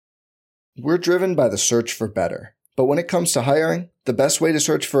We're driven by the search for better. But when it comes to hiring, the best way to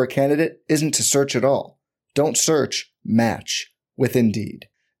search for a candidate isn't to search at all. Don't search, match with Indeed.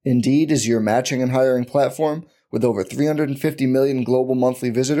 Indeed is your matching and hiring platform with over 350 million global monthly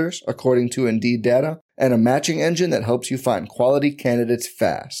visitors, according to Indeed data, and a matching engine that helps you find quality candidates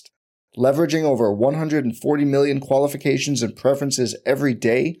fast. Leveraging over 140 million qualifications and preferences every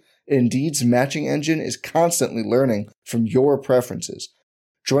day, Indeed's matching engine is constantly learning from your preferences.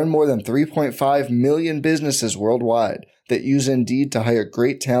 Join more than 3.5 million businesses worldwide that use Indeed to hire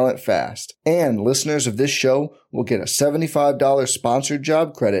great talent fast. And listeners of this show will get a $75 sponsored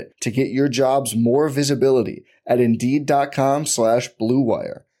job credit to get your jobs more visibility at Indeed.com/Blue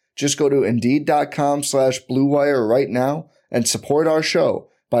Wire. Just go to Indeed.com/Blue Wire right now and support our show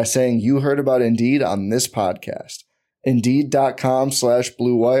by saying you heard about Indeed on this podcast.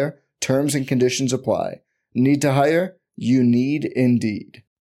 Indeed.com/Blue Wire. Terms and conditions apply. Need to hire? You need Indeed.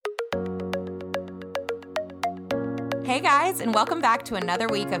 Hey guys, and welcome back to another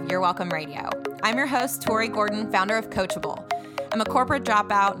week of Your Welcome Radio. I'm your host, Tori Gordon, founder of Coachable. I'm a corporate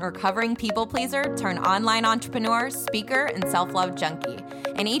dropout and recovering people pleaser turned online entrepreneur, speaker, and self-love junkie.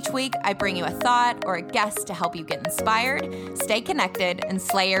 And each week, I bring you a thought or a guest to help you get inspired, stay connected, and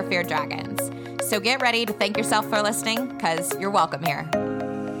slay your fear dragons. So get ready to thank yourself for listening, because you're welcome here.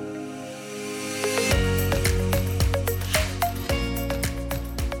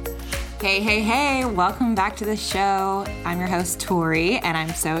 Hey, welcome back to the show. I'm your host, Tori, and I'm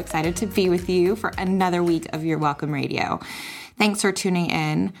so excited to be with you for another week of Your Welcome Radio. Thanks for tuning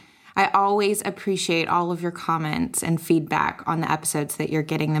in. I always appreciate all of your comments and feedback on the episodes that you're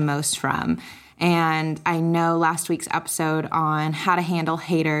getting the most from. And I know last week's episode on how to handle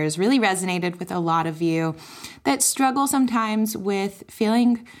haters really resonated with a lot of you that struggle sometimes with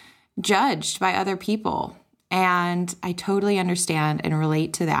feeling judged by other people. And I totally understand and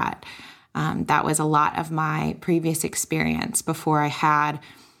relate to that. That was a lot of my previous experience before I had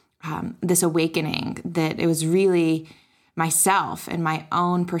this awakening that it was really myself and my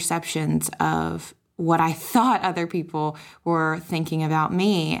own perceptions of what I thought other people were thinking about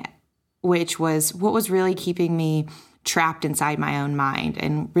me, which was what was really keeping me trapped inside my own mind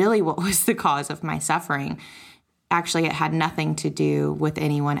and really what was the cause of my suffering. Actually, it had nothing to do with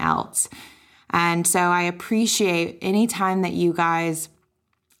anyone else. And so I appreciate any time that you guys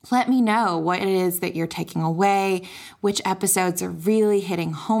let me know what it is that you're taking away, which episodes are really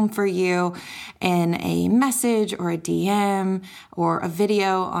hitting home for you in a message or a DM or a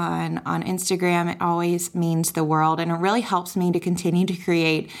video on Instagram. It always means the world, and it really helps me to continue to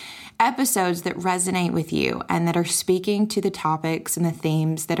create episodes that resonate with you and that are speaking to the topics and the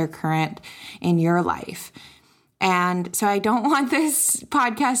themes that are current in your life. And so I don't want this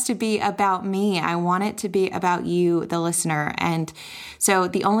podcast to be about me. I want it to be about you, the listener. And so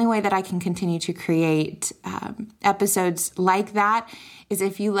the only way that I can continue to create episodes like that is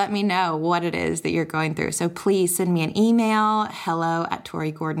if you let me know what it is that you're going through. So please send me an email,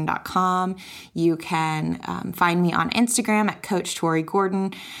 hello@torigordon.com. You can find me on Instagram at Coach Tori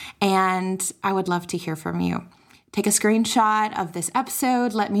Gordon, and I would love to hear from you. Take a screenshot of this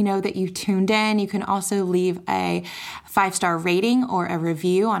episode. Let me know that you tuned in. You can also leave a 5-star rating or a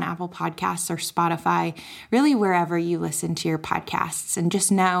review on Apple Podcasts or Spotify, really wherever you listen to your podcasts. And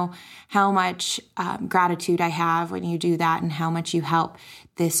just know how much gratitude I have when you do that and how much you help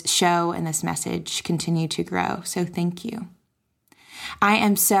this show and this message continue to grow. So thank you. I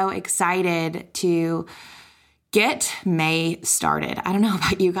am so excited to get May started. I don't know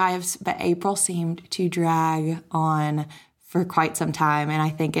about you guys, but April seemed to drag on for quite some time. And I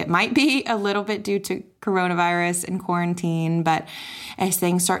think it might be a little bit due to coronavirus and quarantine. But as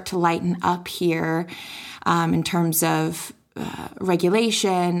things start to lighten up here in terms of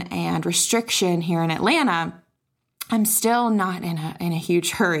regulation and restriction here in Atlanta, I'm still not in a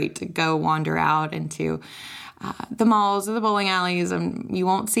huge hurry to go wander out into the malls or the bowling alleys. And you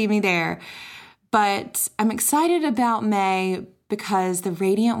won't see me there. But I'm excited about May because the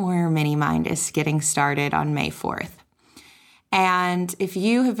Radiant Warrior Minimind is getting started on May 4th. And if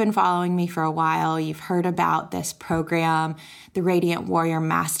you have been following me for a while, you've heard about this program. The Radiant Warrior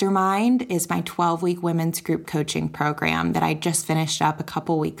Mastermind is my 12-week women's group coaching program that I just finished up a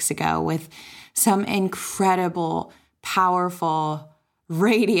couple weeks ago with some incredible, powerful,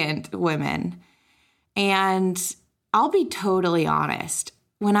 radiant women. And I'll be totally honest.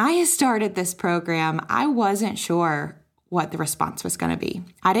 When I started this program, I wasn't sure what the response was going to be.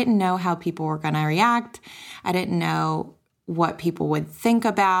 I didn't know how people were going to react. I didn't know what people would think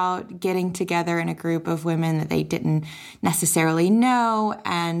about getting together in a group of women that they didn't necessarily know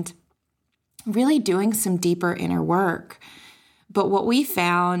and really doing some deeper inner work. But what we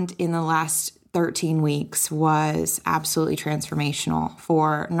found in the last 13 weeks was absolutely transformational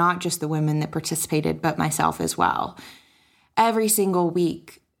for not just the women that participated, but myself as well. Every single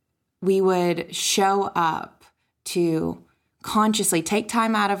week, we would show up to consciously take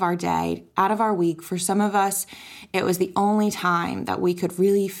time out of our day, out of our week. For some of us, it was the only time that we could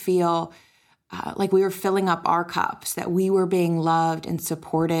really feel like we were filling up our cups, that we were being loved and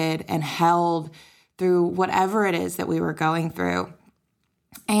supported and held through whatever it is that we were going through.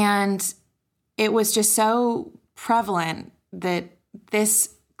 And it was just so prevalent that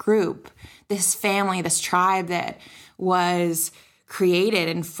this group, this family, this tribe that was created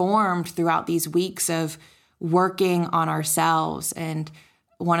and formed throughout these weeks of working on ourselves. And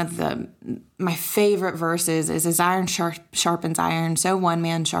one of my favorite verses is, as iron sharpens iron, so one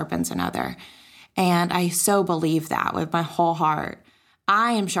man sharpens another. And I so believe that with my whole heart.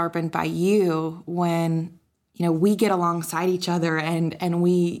 I am sharpened by you when we get alongside each other and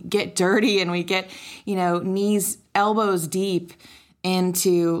we get dirty and we get, knees, elbows deep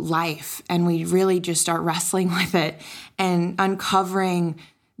into life. And we really just start wrestling with it and uncovering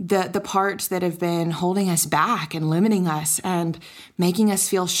the parts that have been holding us back and limiting us and making us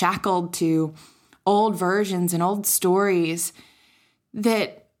feel shackled to old versions and old stories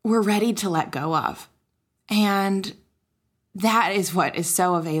that we're ready to let go of. And that is what is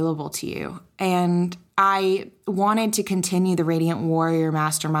so available to you. And I wanted to continue the Radiant Warrior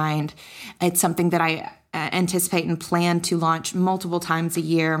Mastermind. It's something that I anticipate and plan to launch multiple times a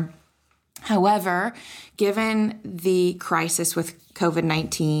year. However, given the crisis with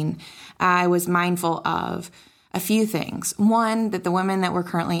COVID-19, I was mindful of a few things. One, that the women that were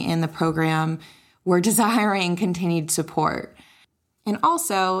currently in the program were desiring continued support. And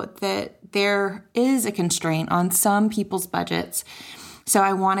also that there is a constraint on some people's budgets. So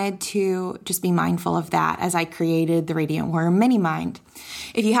I wanted to just be mindful of that as I created the Radiant Warrior Minimind.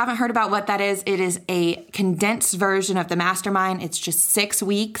 If you haven't heard about what that is, it is a condensed version of the mastermind. It's just 6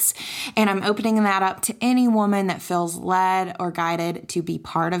 weeks. And I'm opening that up to any woman that feels led or guided to be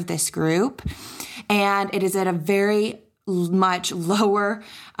part of this group. And it is at a very much lower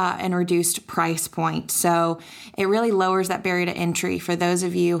and reduced price point. So it really lowers that barrier to entry for those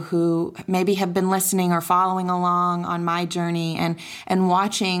of you who maybe have been listening or following along on my journey and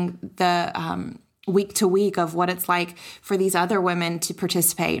watching the week to week of what it's like for these other women to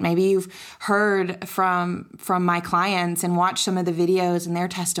participate. Maybe you've heard from my clients and watched some of the videos and their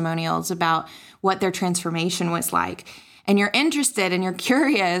testimonials about what their transformation was like. And you're interested and you're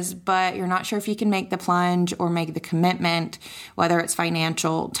curious, but you're not sure if you can make the plunge or make the commitment, whether it's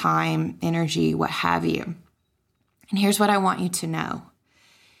financial, time, energy, what have you. And here's what I want you to know.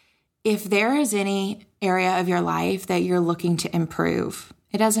 If there is any area of your life that you're looking to improve,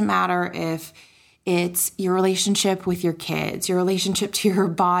 it doesn't matter if it's your relationship with your kids, your relationship to your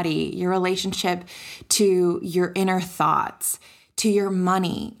body, your relationship to your inner thoughts, to your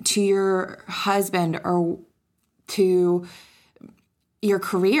money, to your husband, or to your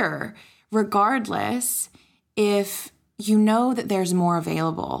career. Regardless, if you know that there's more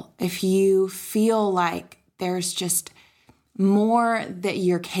available, if you feel like there's just more that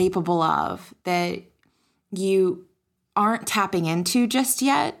you're capable of that you aren't tapping into just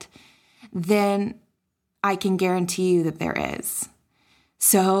yet, then I can guarantee you that there is.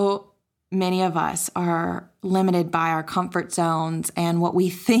 So many of us are limited by our comfort zones and what we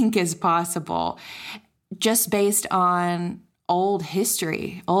think is possible, just based on old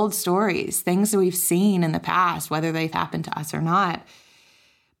history, old stories, things that we've seen in the past, whether they've happened to us or not.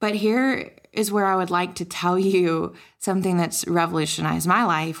 But here is where I would like to tell you something that's revolutionized my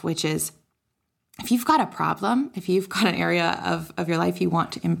life, which is if you've got a problem, if you've got an area of your life you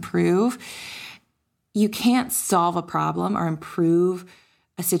want to improve, you can't solve a problem or improve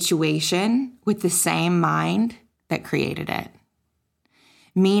a situation with the same mind that created it.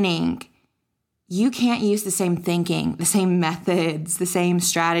 Meaning, you can't use the same thinking, the same methods, the same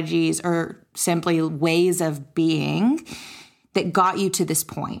strategies, or simply ways of being that got you to this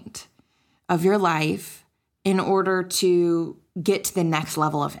point of your life in order to get to the next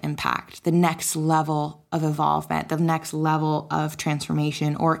level of impact, the next level of evolvement, the next level of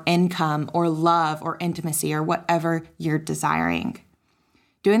transformation or income or love or intimacy or whatever you're desiring.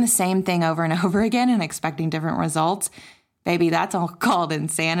 Doing the same thing over and over again and expecting different results, baby, that's all called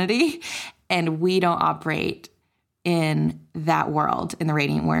insanity. And we don't operate in that world in the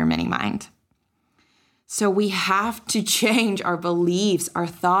Radiant Warrior Minimind. So we have to change our beliefs, our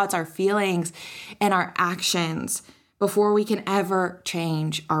thoughts, our feelings, and our actions before we can ever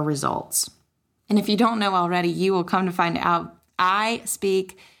change our results. And if you don't know already, you will come to find out I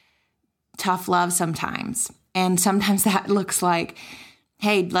speak tough love sometimes. And sometimes that looks like,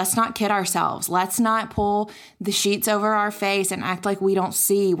 hey, let's not kid ourselves. Let's not pull the sheets over our face and act like we don't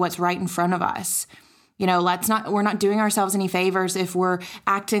see what's right in front of us. We're not doing ourselves any favors if we're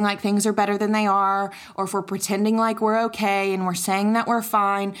acting like things are better than they are, or if we're pretending like we're okay and we're saying that we're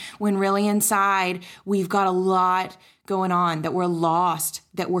fine when really inside we've got a lot going on, that we're lost,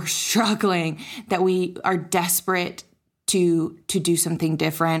 that we're struggling, that we are desperate to do something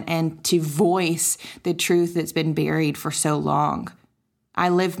different and to voice the truth that's been buried for so long. I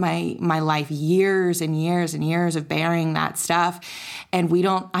lived my life years and years and years of burying that stuff, and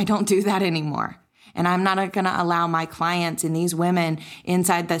I don't do that anymore. And I'm not going to allow my clients and these women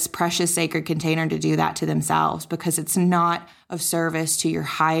inside this precious sacred container to do that to themselves, because it's not of service to your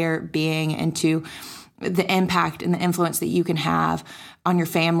higher being and to the impact and the influence that you can have on your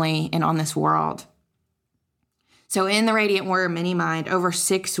family and on this world. So in the Radiant Warrior Minimind, over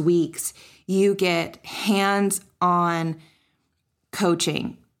 6 weeks, you get hands-on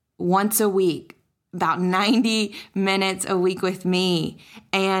coaching once a week, about 90 minutes a week with me,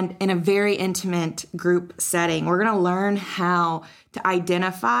 and in a very intimate group setting. We're going to learn how to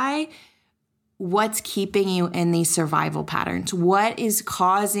identify what's keeping you in these survival patterns. What is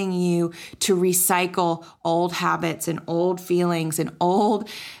causing you to recycle old habits and old feelings and old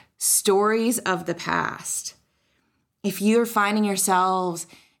stories of the past? If you're finding yourselves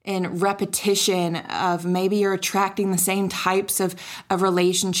in repetition of maybe you're attracting the same types of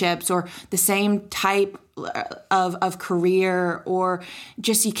relationships or the same type of career, or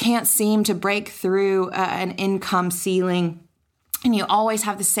just you can't seem to break through an income ceiling, and you always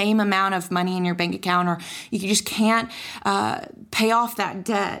have the same amount of money in your bank account, or you just can't pay off that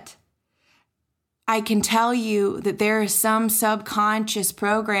debt, I can tell you that there is some subconscious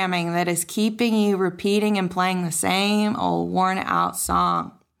programming that is keeping you repeating and playing the same old worn out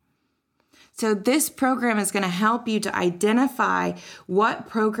song. So this program is going to help you to identify what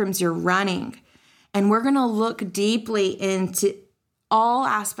programs you're running. And we're going to look deeply into all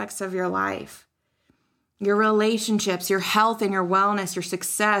aspects of your life. Your relationships, your health and your wellness, your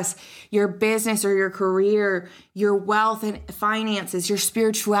success, your business or your career, your wealth and finances, your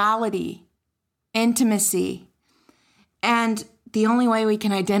spirituality, intimacy. And the only way we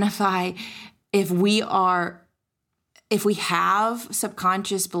can identify if we have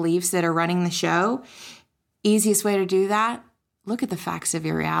subconscious beliefs that are running the show, easiest way to do that, look at the facts of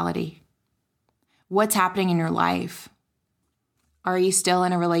your reality. What's happening in your life? Are you still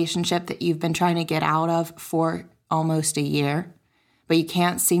in a relationship that you've been trying to get out of for almost a year, but you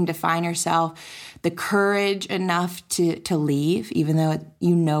can't seem to find yourself the courage enough to leave, even though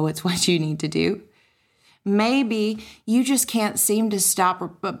you know it's what you need to do? Maybe you just can't seem to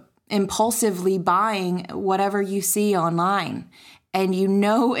stop impulsively buying whatever you see online, and you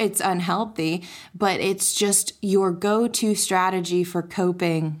know it's unhealthy, but it's just your go-to strategy for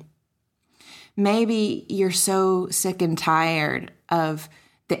coping. Maybe you're so sick and tired of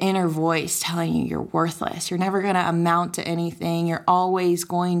the inner voice telling you you're worthless. You're never going to amount to anything. You're always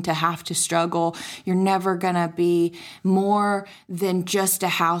going to have to struggle. You're never going to be more than just a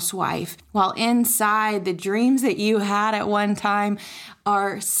housewife. While inside, the dreams that you had at one time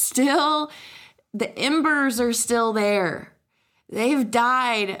are still, the embers are still there. They've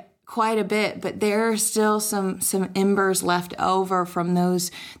died quite a bit, but there are still some embers left over from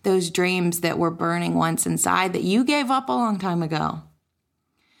those dreams that were burning once inside that you gave up a long time ago.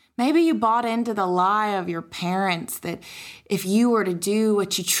 Maybe you bought into the lie of your parents that if you were to do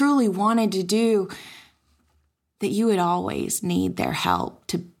what you truly wanted to do, that you would always need their help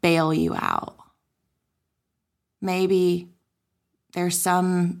to bail you out. Maybe there's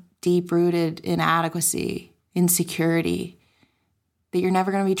some deep-rooted inadequacy, insecurity, that you're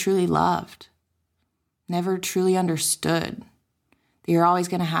never going to be truly loved, never truly understood, that you're always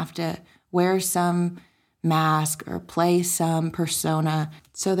going to have to wear some mask or play some persona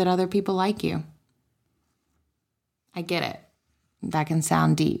so that other people like you. I get it. That can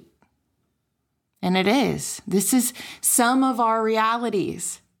sound deep. And it is. This is some of our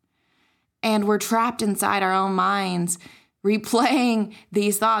realities. And we're trapped inside our own minds, replaying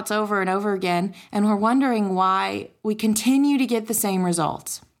these thoughts over and over again, and we're wondering why we continue to get the same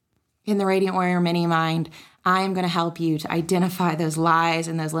results. In the Radiant Warrior Minimind, I am going to help you to identify those lies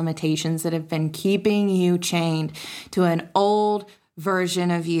and those limitations that have been keeping you chained to an old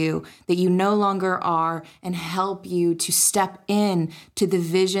version of you that you no longer are, and help you to step in to the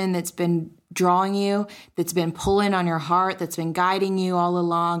vision that's been drawing you, that's been pulling on your heart, that's been guiding you all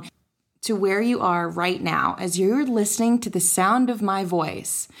along to where you are right now as you're listening to the sound of my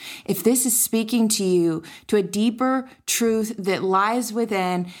voice. If this is speaking to you to a deeper truth that lies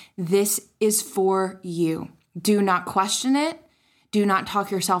within, this is for you. Do not question it. Do not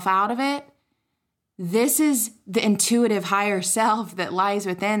talk yourself out of it. This is the intuitive higher self that lies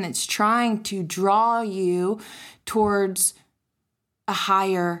within that's trying to draw you towards a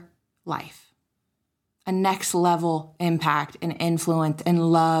higher life, a next level impact and influence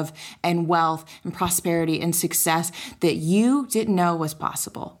and love and wealth and prosperity and success that you didn't know was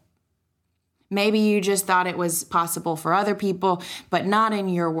possible. Maybe you just thought it was possible for other people, but not in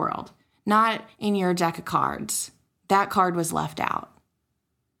your world, not in your deck of cards. That card was left out.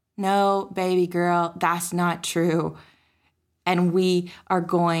 No, baby girl, that's not true. And we are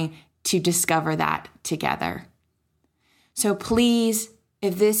going to discover that together. So please,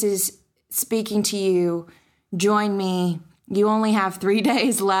 if this is speaking to you, join me. You only have 3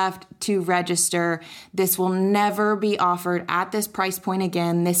 days left to register. This will never be offered at this price point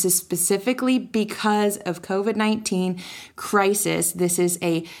again. This is specifically because of COVID-19 crisis. This is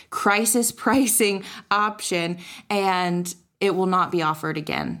a crisis pricing option, and it will not be offered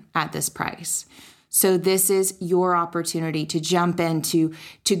again at this price. So this is your opportunity to jump into,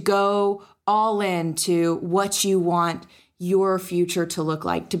 to go all in to what you want your future to look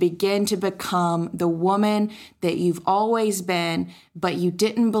like, to begin to become the woman that you've always been, but you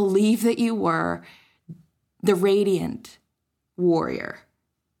didn't believe that you were, the radiant warrior.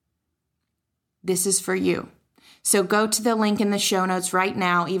 This is for you. So go to the link in the show notes right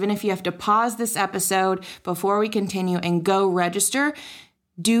now, even if you have to pause this episode before we continue and go register.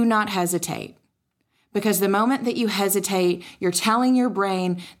 Do not hesitate. Because the moment that you hesitate, you're telling your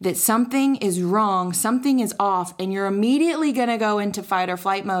brain that something is wrong, something is off, and you're immediately going to go into fight or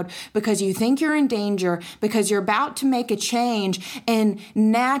flight mode because you think you're in danger, because you're about to make a change. And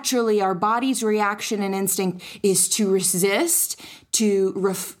naturally, our body's reaction and instinct is to resist, to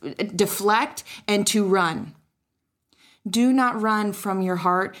deflect, and to run. Do not run from your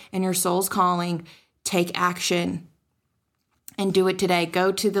heart and your soul's calling. Take action and do it today.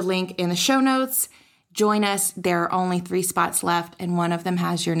 Go to the link in the show notes. Join us. There are only 3 spots left, and one of them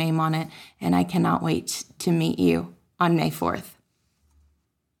has your name on it, and I cannot wait to meet you on May 4th.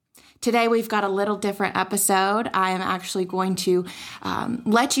 Today, we've got a little different episode. I am actually going to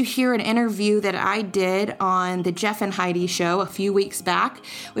let you hear an interview that I did on the Jeff and Heidi show a few weeks back,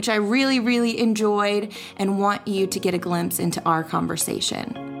 which I really, really enjoyed and want you to get a glimpse into our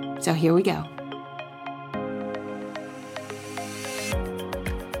conversation. So here we go.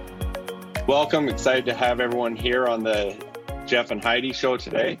 Welcome. Excited to have everyone here on the Jeff and Heidi show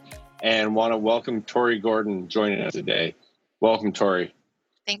today, and want to welcome Tori Gordon joining us today. Welcome, Tori.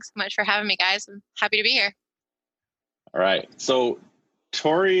 Thanks so much for having me, guys. I'm happy to be here. All right. So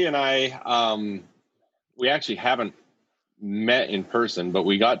Tori and I, we actually haven't met in person, but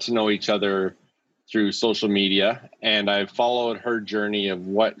we got to know each other through social media, and I've followed her journey of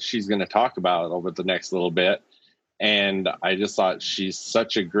what she's going to talk about over the next little bit. And I just thought she's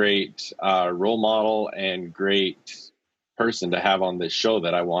such a great role model and great person to have on this show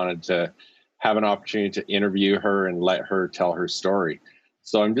that I wanted to have an opportunity to interview her and let her tell her story.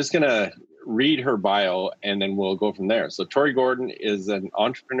 So I'm just going to read her bio, and then we'll go from there. So Tori Gordon is an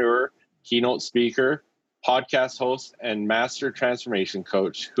entrepreneur, keynote speaker, podcast host, and master transformation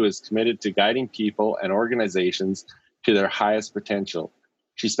coach who is committed to guiding people and organizations to their highest potential.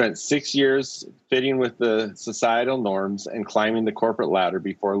 She spent 6 years fitting with the societal norms and climbing the corporate ladder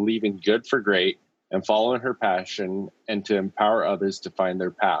before leaving good for great and following her passion, and to empower others to find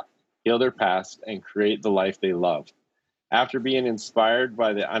their path, heal their past, and create the life they love. After being inspired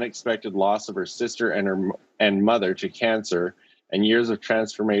by the unexpected loss of her sister and mother to cancer and years of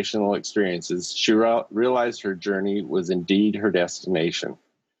transformational experiences, she realized her journey was indeed her destination.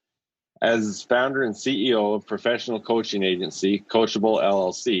 As founder and CEO of professional coaching agency Coachable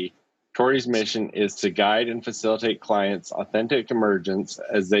LLC, Tori's mission is to guide and facilitate clients' authentic emergence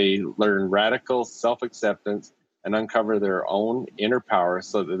as they learn radical self-acceptance and uncover their own inner power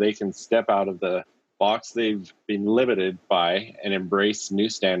so that they can step out of the box they've been limited by and embrace new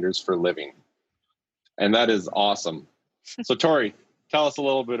standards for living. And that is awesome. So Tori, tell us a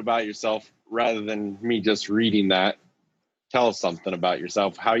little bit about yourself rather than me just reading that. Tell us something about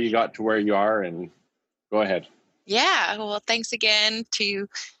yourself, how you got to where you are, and go ahead. Yeah. Well, thanks again to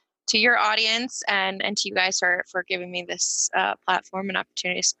your audience and to you guys for giving me this platform and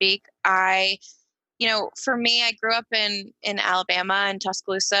opportunity to speak. For me, I grew up in Alabama in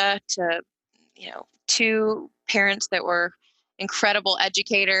Tuscaloosa to, 2 parents that were incredible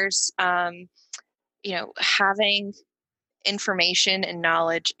educators. Having information and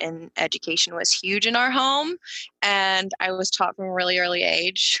knowledge and education was huge in our home. And I was taught from a really early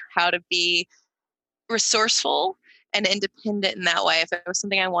age how to be resourceful and independent in that way. If it was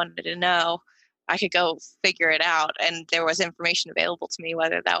something I wanted to know, I could go figure it out. And there was information available to me,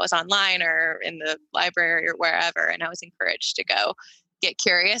 whether that was online or in the library or wherever. And I was encouraged to go get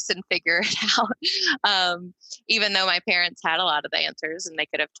curious and figure it out. Even though my parents had a lot of the answers and they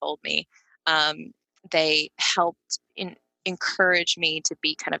could have told me, they helped encourage me to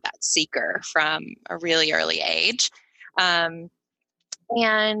be kind of that seeker from a really early age. And,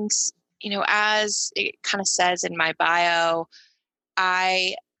 as it kind of says in my bio,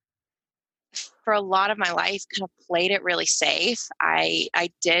 I, for a lot of my life, kind of played it really safe. I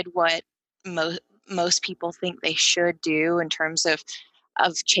did what most people think they should do in terms of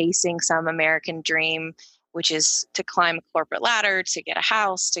chasing some American dream, which is to climb a corporate ladder, to get a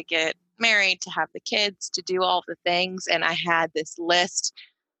house, to get married, to have the kids, to do all the things. And I had this list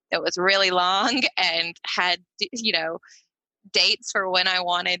that was really long and had, dates for when I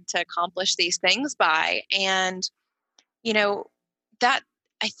wanted to accomplish these things by. And, that,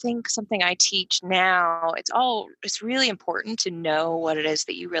 I think, something I teach now, it's really important to know what it is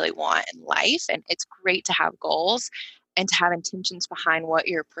that you really want in life. And it's great to have goals and to have intentions behind what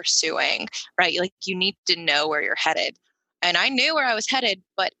you're pursuing, right? Like, you need to know where you're headed. And I knew where I was headed,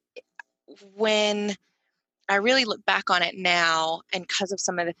 but when I really look back on it now, and because of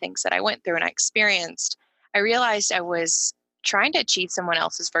some of the things that I went through and I experienced, I realized I was trying to achieve someone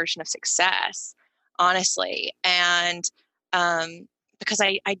else's version of success, honestly. And because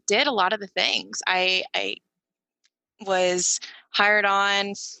I did a lot of the things. I was hired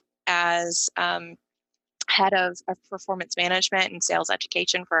on as head of performance management and sales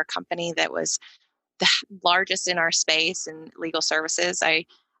education for a company that was the largest in our space in legal services. I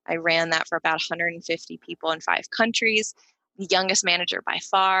ran that for about 150 people in 5 countries, the youngest manager by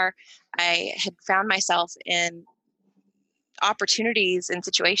far. I had found myself in opportunities and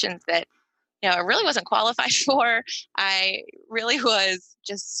situations that, I really wasn't qualified for. I really was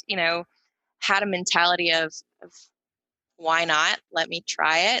just, had a mentality of why not? Let me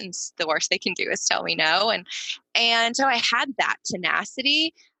try it. And the worst they can do is tell me no. And so I had that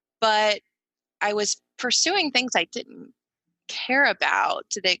tenacity, but I was pursuing things I didn't care about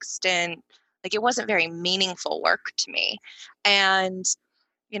to the extent, like, it wasn't very meaningful work to me. And,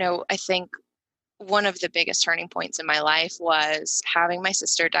 I think one of the biggest turning points in my life was having my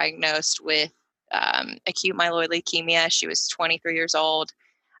sister diagnosed with acute myeloid leukemia. She was 23 years old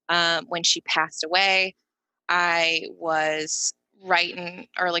when she passed away. I was right in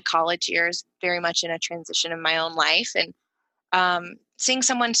early college years, very much in a transition in my own life. And seeing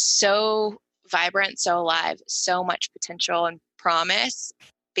someone so vibrant, so alive, so much potential and promise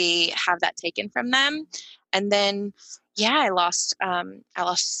have that taken from them. And then, I lost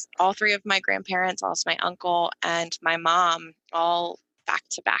all 3 of my grandparents. I lost my uncle and my mom, all back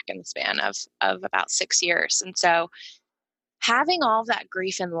to back in the span of about 6 years. And so having all of that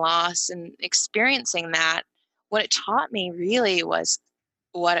grief and loss and experiencing that, what it taught me really was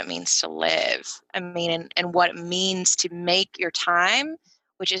what it means to live. I mean, and what it means to make your time,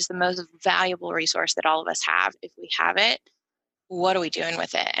 which is the most valuable resource that all of us have. If we have it, what are we doing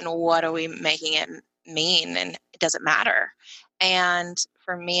with it? And what are we making it mean? And it doesn't matter. And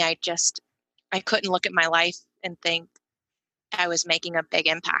for me, I couldn't look at my life and think I was making a big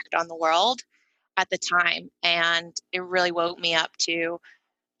impact on the world at the time. And it really woke me up to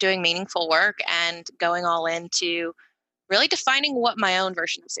doing meaningful work and going all into really defining what my own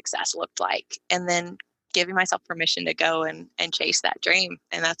version of success looked like, and then giving myself permission to go and chase that dream.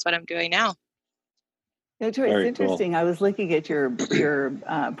 And that's what I'm doing now. Joy, it's interesting. Cool. I was looking at your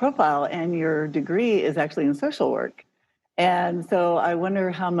profile, and your degree is actually in social work. And so I wonder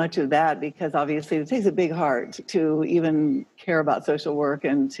how much of that, because obviously it takes a big heart to even care about social work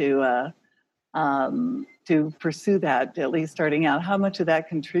and to pursue that, at least starting out, how much of that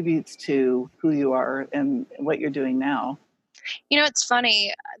contributes to who you are and what you're doing now? It's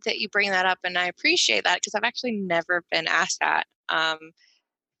funny that you bring that up, and I appreciate that, because I've actually never been asked that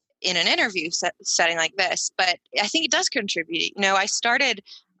in an interview setting like this, but I think it does contribute. I started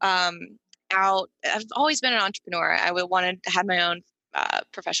out, I've always been an entrepreneur. I had my own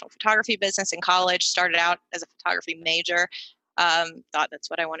professional photography business in college, started out as a photography major, thought that's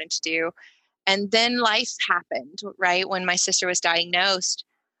what I wanted to do. And then life happened, right? When my sister was diagnosed,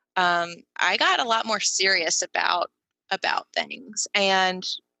 I got a lot more serious about things. And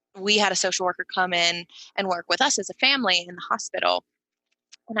we had a social worker come in and work with us as a family in the hospital.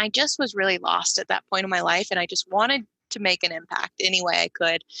 And I just was really lost at that point in my life. And I just wanted to make an impact any way I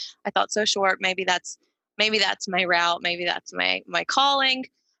could. I thought social work, maybe that's my route. Maybe that's my calling.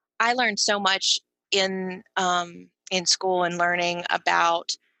 I learned so much in school and learning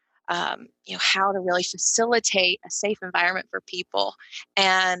about how to really facilitate a safe environment for people.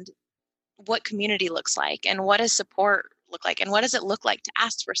 And what community looks like, and what does support look like, and what does it look like to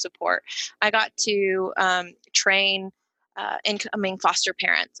ask for support. I got to train incoming foster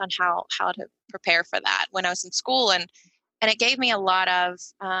parents on how to prepare for that when I was in school, and it gave me a lot of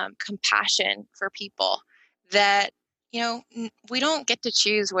compassion for people that, we don't get to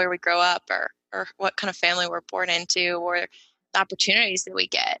choose where we grow up or what kind of family we're born into or the opportunities that we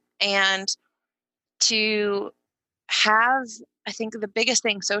get. And to have, I think the biggest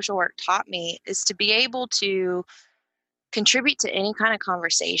thing social work taught me is to be able to contribute to any kind of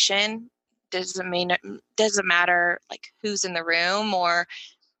conversation. Doesn't matter like who's in the room, or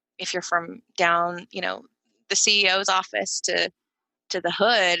if you're from down, the CEO's office to the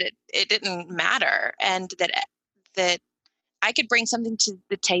hood, it didn't matter. And that I could bring something to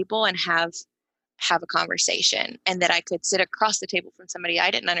the table and have a conversation, and that I could sit across the table from somebody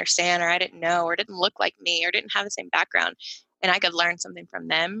I didn't understand or I didn't know or didn't look like me or didn't have the same background, and I could learn something from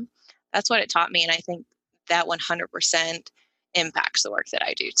them. That's what it taught me. And I think that 100% impacts the work that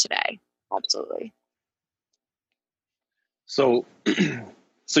I do today. Absolutely. So,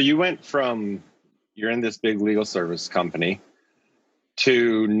 so you went from, you're in this big legal service company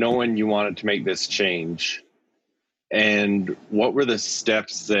to knowing you wanted to make this change. And what were the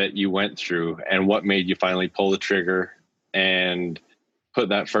steps that you went through, and what made you finally pull the trigger and put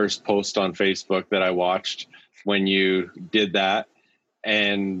that first post on Facebook that I watched when you did that?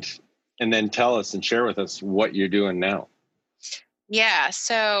 And then tell us and share with us what you're doing now. Yeah.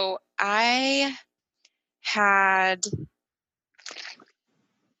 So I had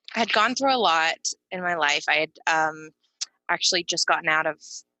gone through a lot in my life. I had actually just gotten out of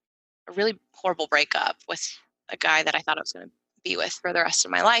a really horrible breakup with a guy that I thought I was going to be with for the rest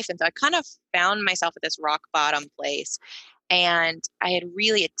of my life. And so I kind of found myself at this rock bottom place. And I had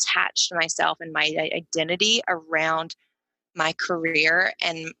really attached myself and my identity around my career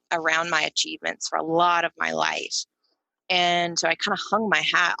and around my achievements for a lot of my life. And so I kind of hung my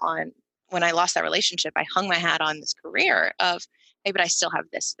hat on, when I lost that relationship, I hung my hat on this career of, hey, but I still have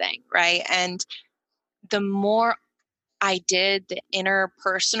this thing, right? And the more I did the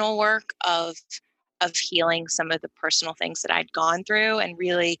interpersonal work of healing some of the personal things that I'd gone through and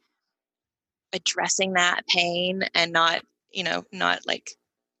really addressing that pain and not like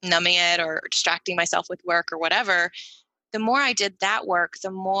numbing it or distracting myself with work or whatever, the more I did that work,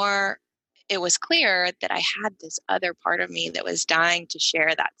 the more it was clear that I had this other part of me that was dying to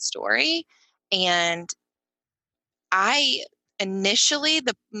share that story. And I initially,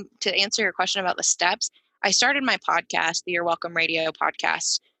 to answer your question about the steps, I started my podcast, the You're Welcome Radio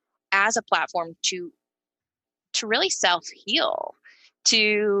podcast, as a platform to really self-heal,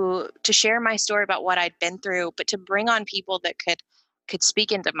 to share my story about what I'd been through, but to bring on people that could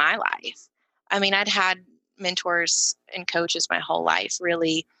speak into my life. I mean, I'd had mentors and coaches my whole life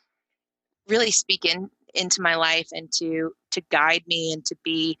really, really speak into my life and to guide me and to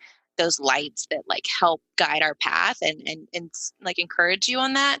be those lights that like help guide our path and like encourage you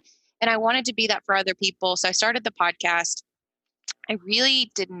on that. And I wanted to be that for other people. So I started the podcast. I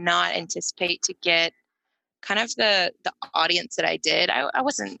really did not anticipate to get kind of the audience that I did. I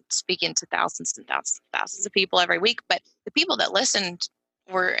wasn't speaking to thousands and thousands of people every week, but the people that listened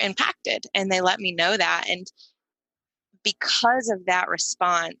were impacted, and they let me know that. And because of that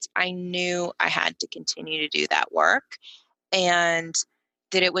response, I knew I had to continue to do that work, and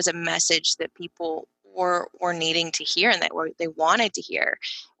that it was a message that people were needing to hear and that they wanted to hear.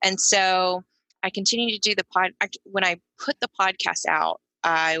 And so I continued to do the pod. When I put the podcast out,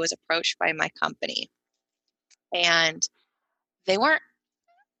 I was approached by my company, and they weren't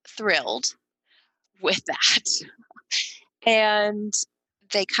thrilled with that. And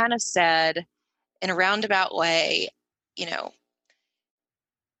they kind of said in a roundabout way,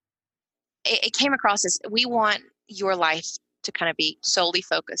 it came across as, we want your life to kind of be solely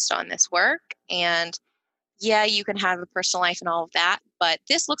focused on this work. And yeah, you can have a personal life and all of that, but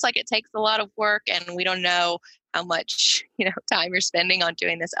this looks like it takes a lot of work, and we don't know how much, time you're spending on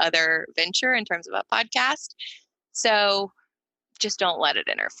doing this other venture in terms of a podcast. So just don't let it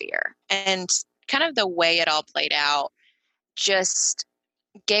interfere. And kind of the way it all played out just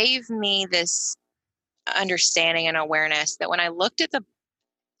gave me this understanding and awareness that when I looked at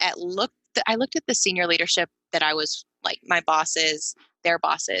I looked at the senior leadership that I was like my bosses, their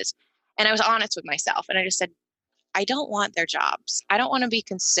bosses, and I was honest with myself. And I just said, I don't want their jobs. I don't want to be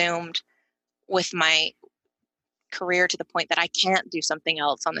consumed with my career to the point that I can't do something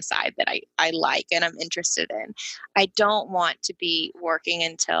else on the side that I like and I'm interested in. I don't want to be working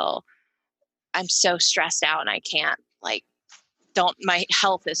until I'm so stressed out and I can't, my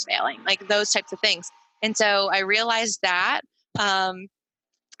health is failing, like those types of things. And so I realized that,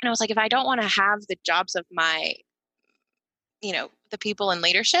 And I was like, if I don't want to have the jobs of my, the people in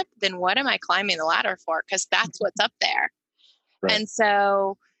leadership, then what am I climbing the ladder for? Because that's what's up there. Right. And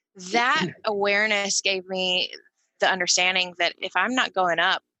so that awareness gave me the understanding that if I'm not going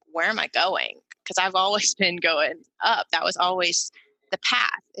up, where am I going? Because I've always been going up. That was always the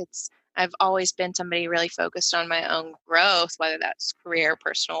path. I've always been somebody really focused on my own growth, whether that's career,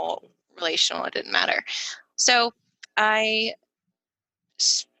 personal, relational, it didn't matter. So I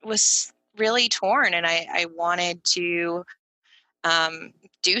was really torn, and I wanted to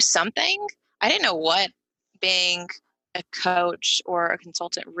do something. I didn't know what being a coach or a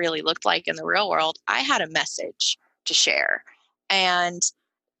consultant really looked like in the real world. I had a message to share, and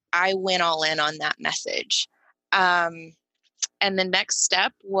I went all in on that message. And the next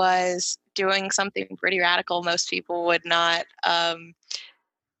step was doing something pretty radical most people would not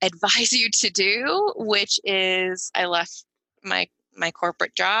advise you to do, which is I left my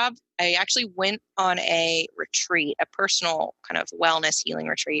corporate job. I actually went on a retreat, a personal kind of wellness healing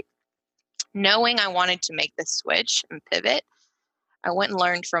retreat, knowing I wanted to make this switch and pivot. I went and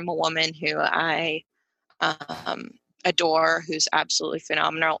learned from a woman who I adore, who's absolutely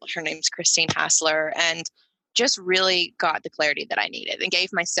phenomenal. Her name's Christine Hassler, and just really got the clarity that I needed and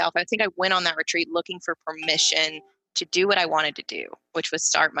gave myself, I think I went on that retreat looking for permission to do what I wanted to do, which was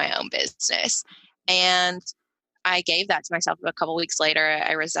start my own business. And I gave that to myself. A couple of weeks later,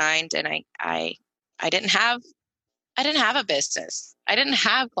 I resigned, and I didn't have a business. I didn't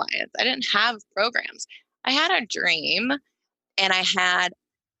have clients. I didn't have programs. I had a dream, and I had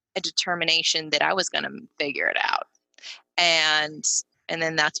a determination that I was going to figure it out. And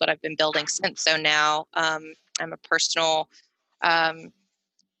then that's what I've been building since. So now I'm a personal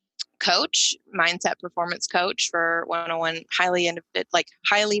coach, mindset performance coach for one-on-one, highly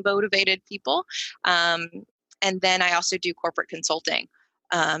motivated people. And then I also do corporate consulting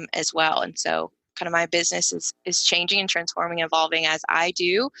as well. And so kind of my business is changing and transforming, evolving as I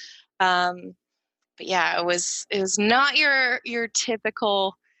do. But yeah, it was not your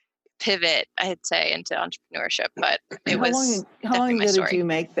typical pivot, I'd say, into entrepreneurship, but it was. How long ago did you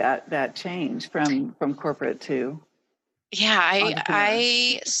make that change from corporate to? Yeah,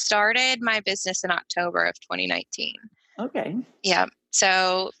 I started my business in October of 2019. Okay. Yeah,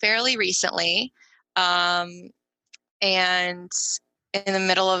 so fairly recently, and in the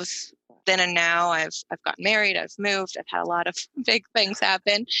middle of then and now, I've gotten married, I've moved, I've had a lot of big things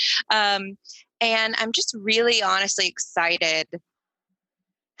happen, and I'm just really honestly excited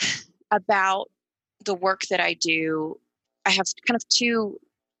about the work that I do. I have kind of two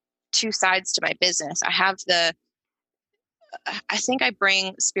sides to my business. I think I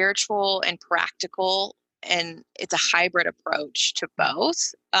bring spiritual and practical, and it's a hybrid approach to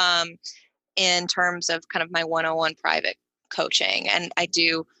both in terms of kind of my one-on-one private coaching. And I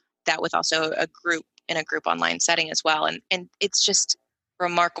do that with also a group online setting as well. And it's just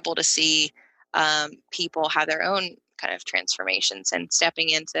remarkable to see people have their own kind of transformations and stepping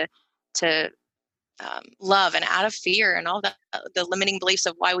into love and out of fear and all the limiting beliefs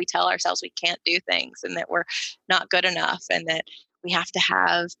of why we tell ourselves we can't do things and that we're not good enough and that we have to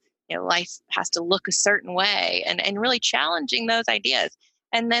have, life has to look a certain way, and really challenging those ideas.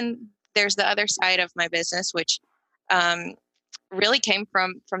 And then there's the other side of my business, which really came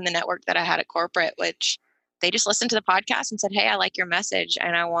from the network that I had at corporate, which they just listened to the podcast and said, "Hey, I like your message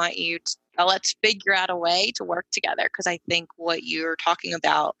and I want you to let's figure out a way to work together, because I think what you're talking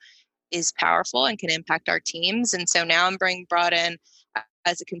about is powerful and can impact our teams." And so now I'm being brought in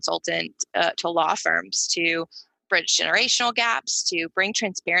as a consultant to law firms to bridge generational gaps, to bring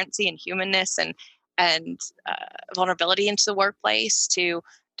transparency and humanness and vulnerability into the workplace, to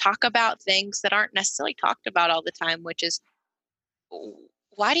talk about things that aren't necessarily talked about all the time, which is,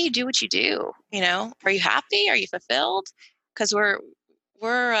 why do you do what you do? Are you happy? Are you fulfilled? Because we're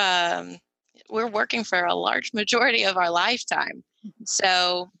working for a large majority of our lifetime.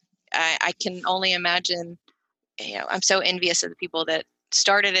 So I can only imagine, I'm so envious of the people that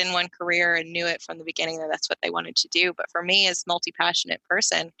started in one career and knew it from the beginning that that's what they wanted to do. But for me, as a multi-passionate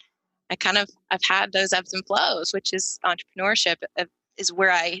person, I've had those ebbs and flows, which is entrepreneurship is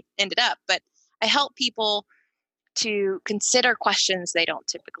where I ended up. But I help people to consider questions they don't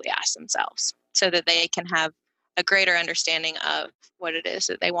typically ask themselves so that they can have a greater understanding of what it is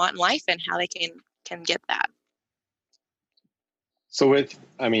that they want in life and how they can get that. So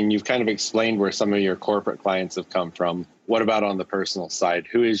you've kind of explained where some of your corporate clients have come from. What about on the personal side?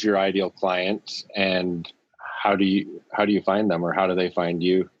 Who is your ideal client, and how do you find them, or how do they find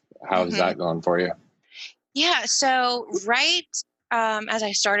you? How has that gone for you? Yeah. So as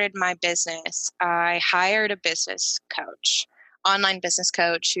I started my business, I hired a business coach. online business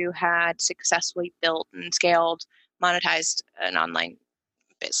coach who had successfully built and scaled, monetized an online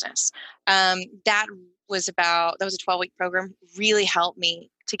business. That was a 12-week program, really helped me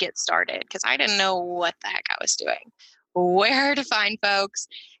to get started because I didn't know what the heck I was doing, where to find folks.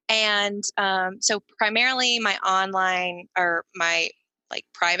 And so primarily my online or my like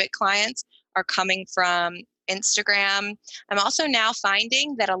private clients are coming from Instagram. I'm also now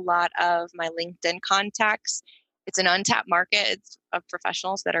finding that a lot of my LinkedIn contacts, it's an untapped market. It's of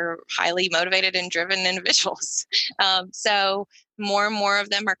professionals that are highly motivated and driven individuals. So more and more of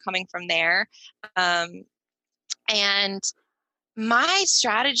them are coming from there. And my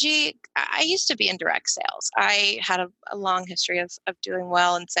strategy, I used to be in direct sales. I had a long history of doing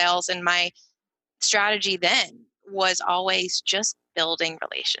well in sales. And my strategy then was always just building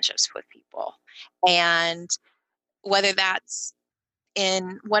relationships with people. And whether that's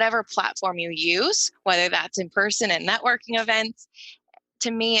in whatever platform you use, whether that's in person at networking events,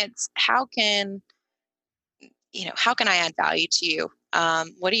 to me, it's how can I add value to you?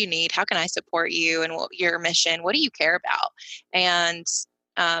 What do you need? How can I support you and your mission? What do you care about? And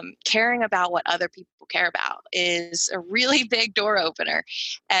caring about what other people care about is a really big door opener.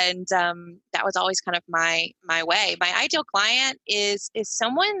 And that was always kind of my way. My ideal client is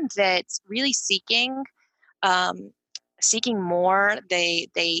someone that's really seeking more. They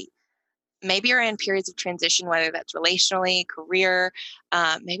maybe are in periods of transition, whether that's relationally, career.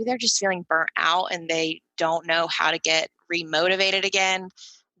 Maybe they're just feeling burnt out and they don't know how to get remotivated again.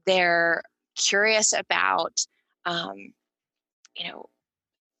 They're curious about,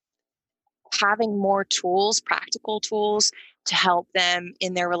 having more tools, practical tools to help them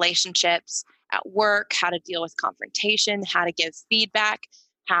in their relationships at work, how to deal with confrontation, how to give feedback,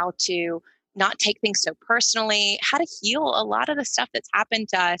 how to not take things so personally, how to heal a lot of the stuff that's happened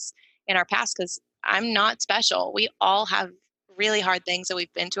to us in our past, because I'm not special. We all have really hard things that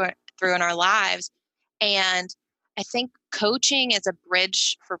we've been through in our lives. And I think coaching is a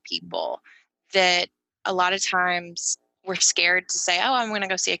bridge for people that a lot of times we're scared to say, oh, I'm going to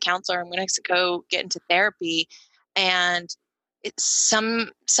go see a counselor. I'm going to go get into therapy. And some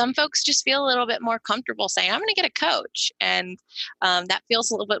folks just feel a little bit more comfortable saying, I'm going to get a coach. And that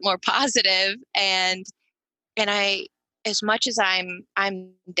feels a little bit more positive. And I, as much as I'm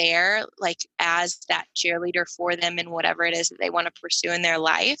there, like as that cheerleader for them in whatever it is that they want to pursue in their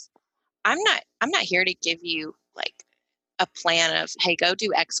life, I'm not here to give you like a plan of, hey, go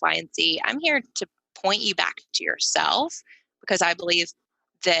do X, Y, and Z. I'm here to point you back to yourself, because I believe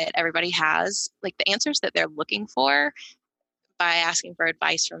that everybody has like the answers that they're looking for by asking for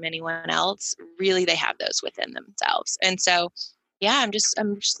advice from anyone else. Really, they have those within themselves. And so, yeah, I'm just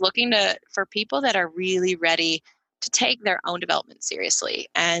looking for people that are really ready to take their own development seriously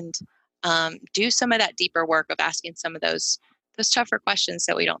and do some of that deeper work of asking some of those tougher questions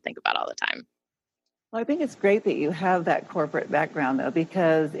that we don't think about all the time. Well, I think it's great that you have that corporate background, though,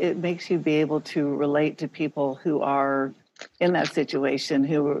 because it makes you be able to relate to people who are in that situation,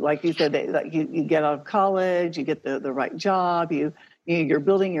 who, like you said, you get out of college, you get the right job, you're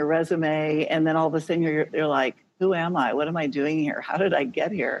building your resume, and then all of a sudden you're like, who am I? What am I doing here? How did I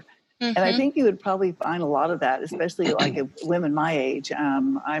get here? Mm-hmm. And I think you would probably find a lot of that, especially like women my age.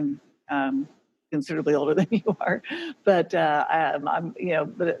 I'm considerably older than you are, but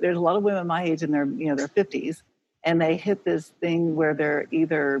but there's a lot of women my age in their 50s, and they hit this thing where they're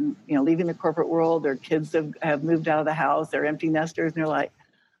either leaving the corporate world, their kids have moved out of the house, they're empty nesters, and they're like,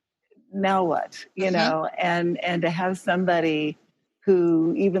 now what? Mm-hmm. And to have somebody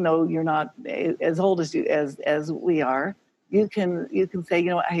who, even though you're not as old as we are, you can say,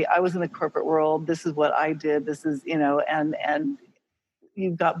 hey, I was in the corporate world, this is what I did, this is and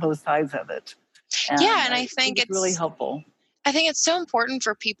you've got both sides of it. And I think it's really helpful. I think it's so important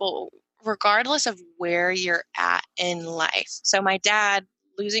for people, regardless of where you're at in life. So my dad,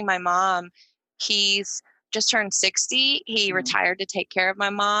 losing my mom, he's just turned 60. He retired to take care of my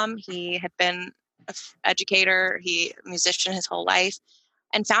mom. He had been an educator, a musician his whole life,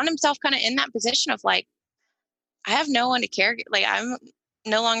 and found himself kind of in that position of like, I have no one to care. Like, I'm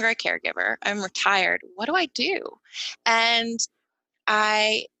no longer a caregiver. I'm retired. What do I do? And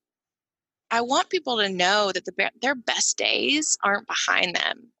I want people to know that their best days aren't behind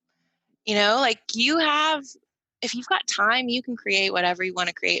them. Like if you've got time, you can create whatever you want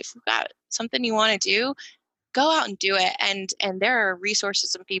to create. If you've got something you want to do, go out and do it. And there are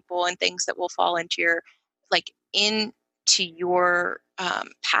resources and people and things that will fall into your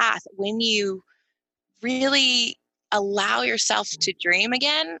path when you really allow yourself to dream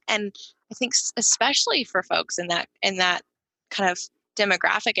again. And I think especially for folks in that kind of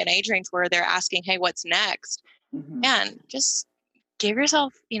demographic and age range where they're asking, hey, what's next? Mm-hmm. Man, just give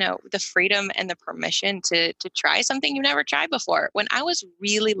yourself, the freedom and the permission to try something you've never tried before. When I was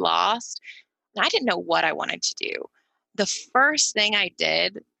really lost and I didn't know what I wanted to do, the first thing I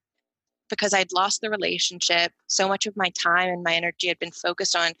did, because I'd lost the relationship, so much of my time and my energy had been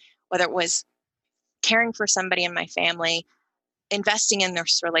focused on whether it was caring for somebody in my family, investing in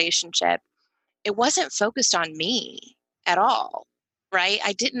this relationship, it wasn't focused on me at all, right?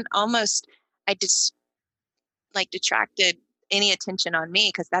 I just detracted any attention on me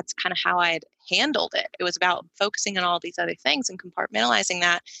because that's kind of how I had handled it. It was about focusing on all these other things and compartmentalizing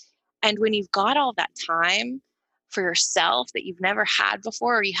that. And when you've got all that time for yourself that you've never had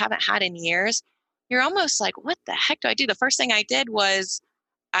before or you haven't had in years, you're almost like, what the heck do I do? The first thing I did was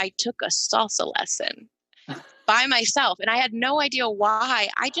I took a salsa lesson by myself, and I had no idea why.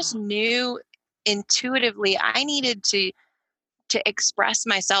 I just knew intuitively I needed to express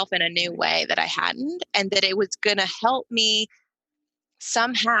myself in a new way that I hadn't, and that it was going to help me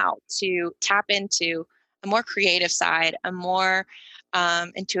somehow to tap into a more creative side, a more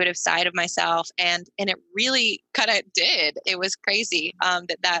intuitive side of myself. And it really kind of did. It was crazy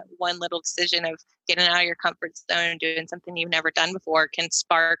that one little decision of getting out of your comfort zone and doing something you've never done before can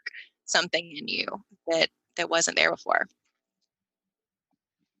spark something in you that wasn't there before.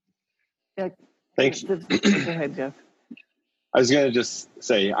 Yeah. Thanks. Go ahead, Jeff. I was going to just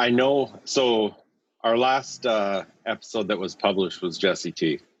say, I know, so our last episode that was published was Jesse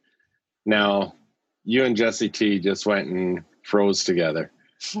T. Now, you and Jesse T just went and froze together.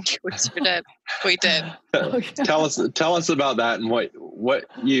 We sure did. We did. Tell us about that and what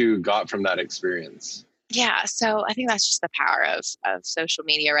you got from that experience. Yeah, so I think that's just the power of social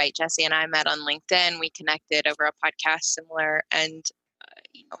media, right? Jesse and I met on LinkedIn. We connected over a podcast similar, and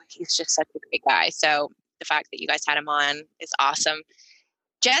he's just such a great guy. So the fact that you guys had him on is awesome.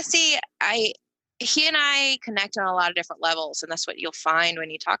 Jesse, he and I connect on a lot of different levels, and that's what you'll find when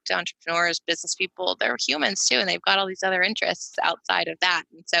you talk to entrepreneurs, business people. They're humans too, and they've got all these other interests outside of that.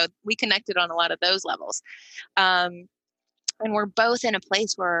 And so we connected on a lot of those levels. And we're both in a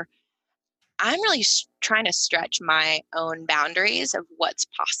place where I'm really trying to stretch my own boundaries of what's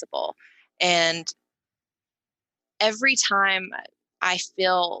possible. And every time I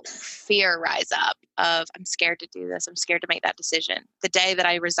feel fear rise up of, I'm scared to do this, I'm scared to make that decision. The day that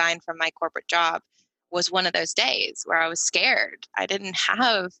I resigned from my corporate job was one of those days where I was scared. I didn't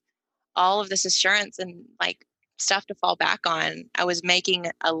have all of this assurance and stuff to fall back on. I was making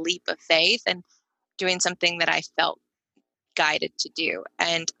a leap of faith and doing something that I felt guided to do.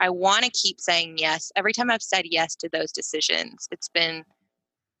 And I want to keep saying yes. Every time I've said yes to those decisions, it's been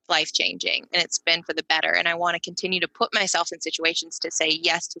life-changing and it's been for the better. And I want to continue to put myself in situations to say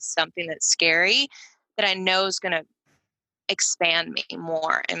yes to something that's scary that I know is going to expand me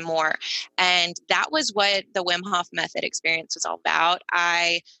more and more. And that was what the Wim Hof method experience was all about.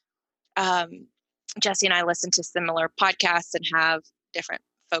 Jesse and I listen to similar podcasts and have different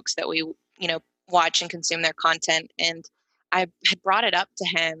folks that we, watch and consume their content. And I had brought it up to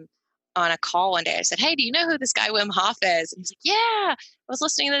him on a call one day. I said, "Hey, do you know who this guy Wim Hof is?" And he's like, "Yeah, I was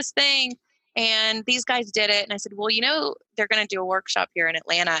listening to this thing and these guys did it." And I said, "Well, they're going to do a workshop here in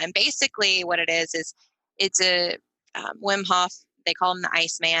Atlanta." And basically what it is it's a Wim Hof, they call him the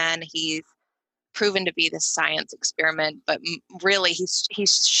Iceman. He's proven to be this science experiment, but really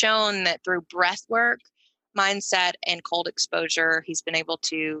he's shown that through breath work, mindset, and cold exposure, he's been able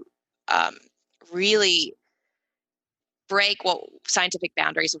to really break what scientific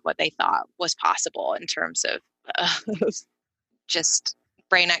boundaries of what they thought was possible in terms of just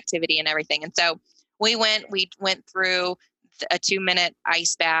brain activity and everything. And so we went through a 2-minute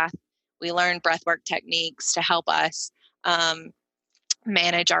ice bath. We learned breathwork techniques to help us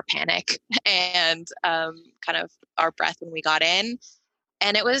manage our panic and kind of our breath when we got in.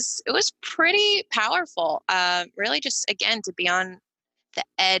 And it was pretty powerful. Really just, again, to be on the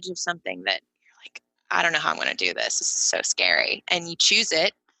edge of something that you're like, I don't know how I'm going to do this. This is so scary. And you choose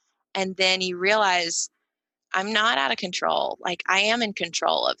it. And then you realize I'm not out of control. I am in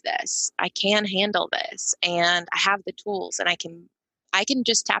control of this. I can handle this and I have the tools and I can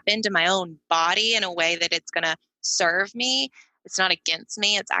just tap into my own body in a way that it's going to serve me. It's not against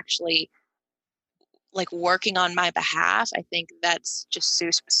me. It's actually working on my behalf. I think that's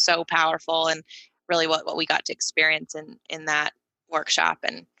just so powerful and really what we got to experience in that workshop.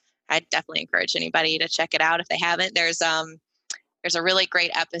 And I'd definitely encourage anybody to check it out if they haven't. There's a really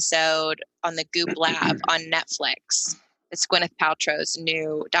great episode on the Goop Lab on Netflix. It's Gwyneth Paltrow's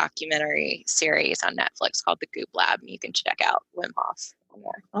new documentary series on Netflix called The Goop Lab, and you can check out Wim Hof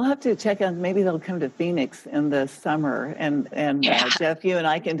I'll have to check on, maybe they'll come to Phoenix in the summer, and Jeff, you and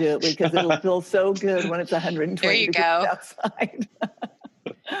I can do it, because it'll feel so good when it's 120 degrees outside.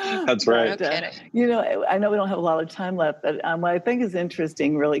 That's right. But, I know we don't have a lot of time left, but what I think is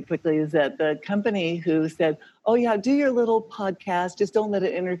interesting really quickly is that the company who said, oh yeah, do your little podcast, just don't let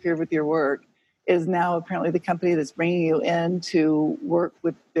it interfere with your work, is now apparently the company that's bringing you in to work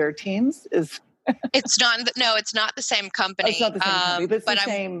with their teams. It's not the same company. It's not the same company, but it's the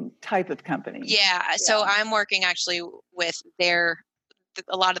same type of company. Yeah. So I'm working actually with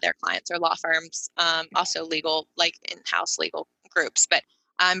a lot of their clients are law firms, also legal, like in-house legal groups, but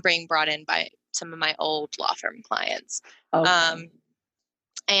I'm being brought in by some of my old law firm clients. Okay.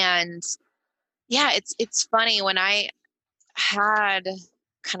 And yeah, it's funny, when I had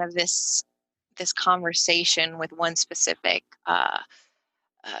kind of this conversation with one specific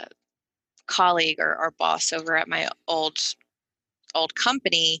colleague or boss over at my old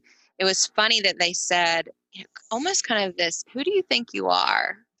company, it was funny that they said, almost kind of this, who do you think you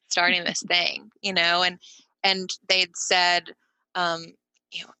are starting this thing, and they'd said,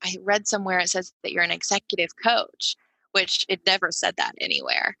 I read somewhere it says that you're an executive coach, which it never said that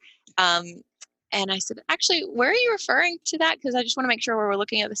anywhere. And I said, actually, where are you referring to that? Because I just want to make sure we're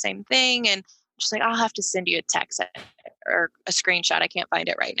looking at the same thing. And she's like, I'll have to send you a text or a screenshot. I can't find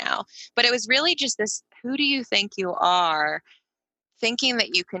it right now. But it was really just this, who do you think you are, thinking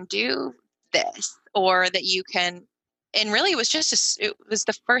that you can do this, or that you can, and really it was it was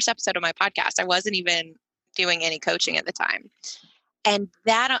the first episode of my podcast. I wasn't even doing any coaching at the time. And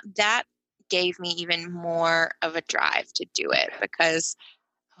that gave me even more of a drive to do it, because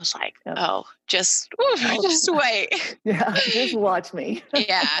I was like, just wait. Yeah, just watch me.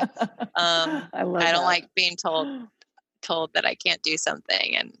 Yeah. I don't like being told that I can't do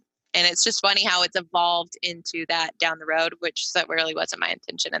something. And it's just funny how it's evolved into that down the road, which that really wasn't my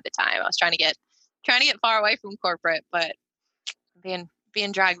intention at the time. I was trying to get far away from corporate, but being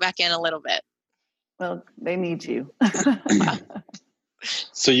dragged back in a little bit. Well, they need you.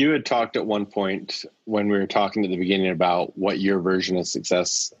 So you had talked at one point when we were talking at the beginning about what your version of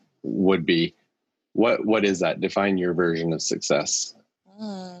success would be. What is that? Define your version of success.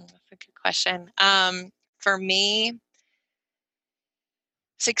 That's a good question. For me,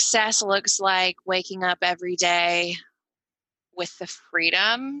 success looks like waking up every day with the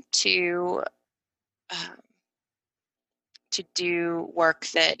freedom to do work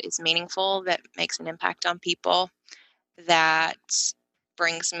that is meaningful, that makes an impact on people, that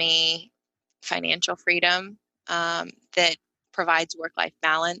brings me financial freedom, that provides work-life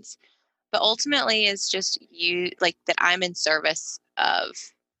balance, but ultimately is just that I'm in service of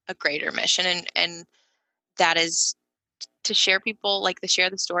a greater mission, and that is to share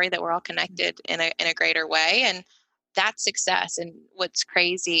the story that we're all connected in a greater way. And that's success. And what's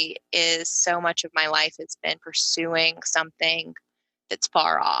crazy is so much of my life has been pursuing something that's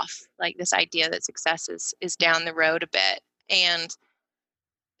far off, like this idea that success is down the road a bit. And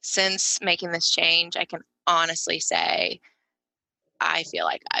since making this change, I can honestly say I feel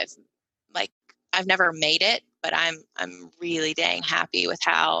like I've never made it, but I'm really dang happy with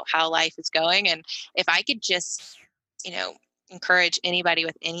how life is going. And if I could just, encourage anybody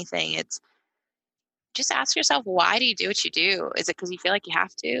with anything, it's just ask yourself, why do you do what you do? Is it because you feel like you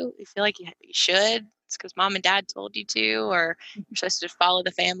have to? You feel like you should? It's because mom and dad told you to, or you're supposed to follow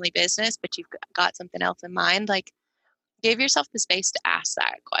the family business, but you've got something else in mind. Like, give yourself the space to ask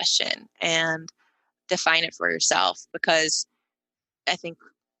that question and define it for yourself, because I think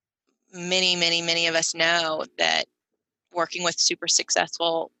many, many, many of us know that working with super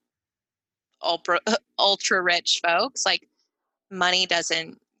successful, ultra rich folks, like, money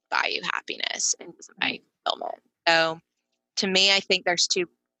doesn't buy you happiness and doesn't buy you fulfillment. So to me, I think there's two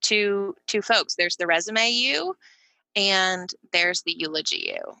folks. There's the resume you, and there's the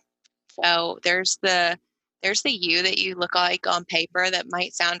eulogy you. So there's the you that you look like on paper that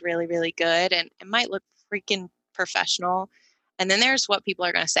might sound really, really good, and it might look freaking professional. And then there's what people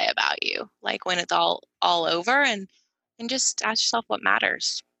are going to say about you, like when it's all over, and just ask yourself what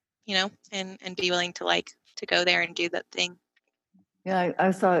matters, and be willing to go there and do that thing. Yeah, I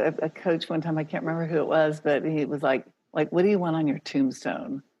saw a coach one time. I can't remember who it was, but he was like, what do you want on your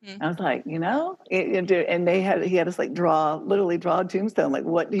tombstone? Mm-hmm. I was like, and he had us literally draw a tombstone. Like,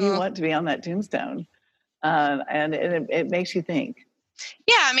 what do you want to be on that tombstone? And it makes you think.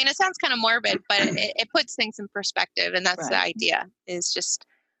 Yeah, I mean, it sounds kind of morbid, but it puts things in perspective, and that's right. The idea is just,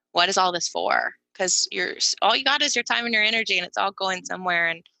 what is all this for? Because all you got is your time and your energy, and it's all going somewhere.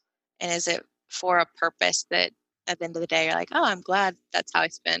 And is it for a purpose that at the end of the day, you're like, oh, I'm glad that's how I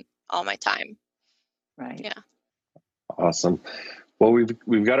spent all my time. Right. Yeah. Awesome. Well,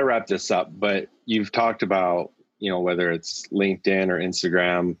 we've got to wrap this up, but you've talked about, whether it's LinkedIn or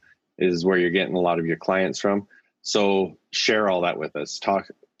Instagram is where you're getting a lot of your clients from. So share all that with us.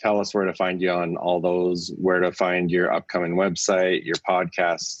 Tell us where to find you on all those, where to find your upcoming website, your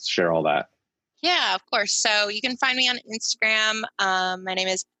podcasts, share all that. Yeah, of course. So you can find me on Instagram. My name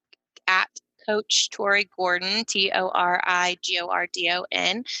is at Coach Tori Gordon,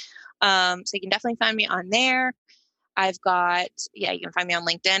 TORIGORDON. So you can definitely find me on there. You can find me on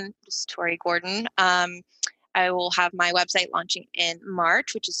LinkedIn, just Tori Gordon. I will have my website launching in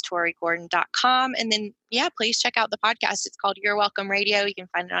March, which is torigordon.com. And then, please check out the podcast. It's called You're Welcome Radio. You can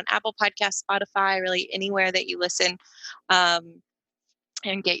find it on Apple Podcasts, Spotify, really anywhere that you listen,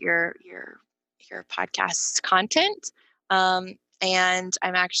 and get your podcast content. And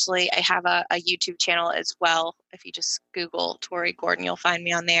I have a YouTube channel as well. If you just Google Tori Gordon, you'll find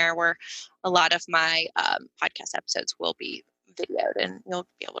me on there, where a lot of my podcast episodes will be videoed, and you'll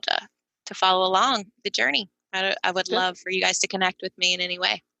be able to follow along the journey. I would love for you guys to connect with me in any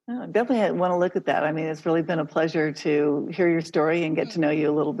way. Oh, definitely want to look at that. I mean, it's really been a pleasure to hear your story and get to know you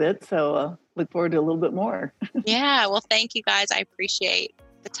a little bit. So look forward to a little bit more. Yeah. Well, thank you guys. I appreciate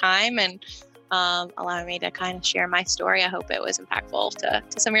the time and allowing me to kind of share my story. I hope it was impactful to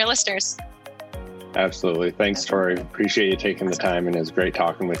some of your listeners. Absolutely. Thanks, Tori. Appreciate you taking the time, and it was great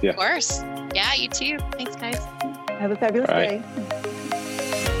talking with you. Of course. Yeah, you too. Thanks, guys. Have a fabulous day.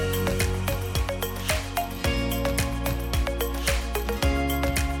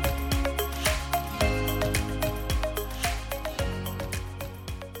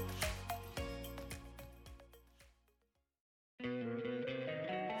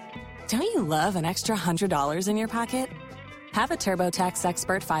 Don't you love an extra $100 in your pocket? Have a TurboTax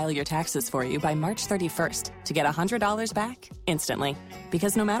expert file your taxes for you by March 31st to get $100 back instantly.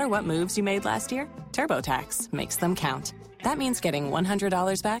 Because no matter what moves you made last year, TurboTax makes them count. That means getting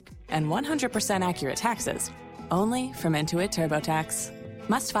 $100 back and 100% accurate taxes, only from Intuit TurboTax.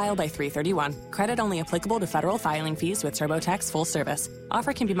 Must file by 3/31. Credit only applicable to federal filing fees with TurboTax full service.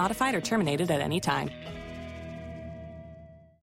 Offer can be modified or terminated at any time.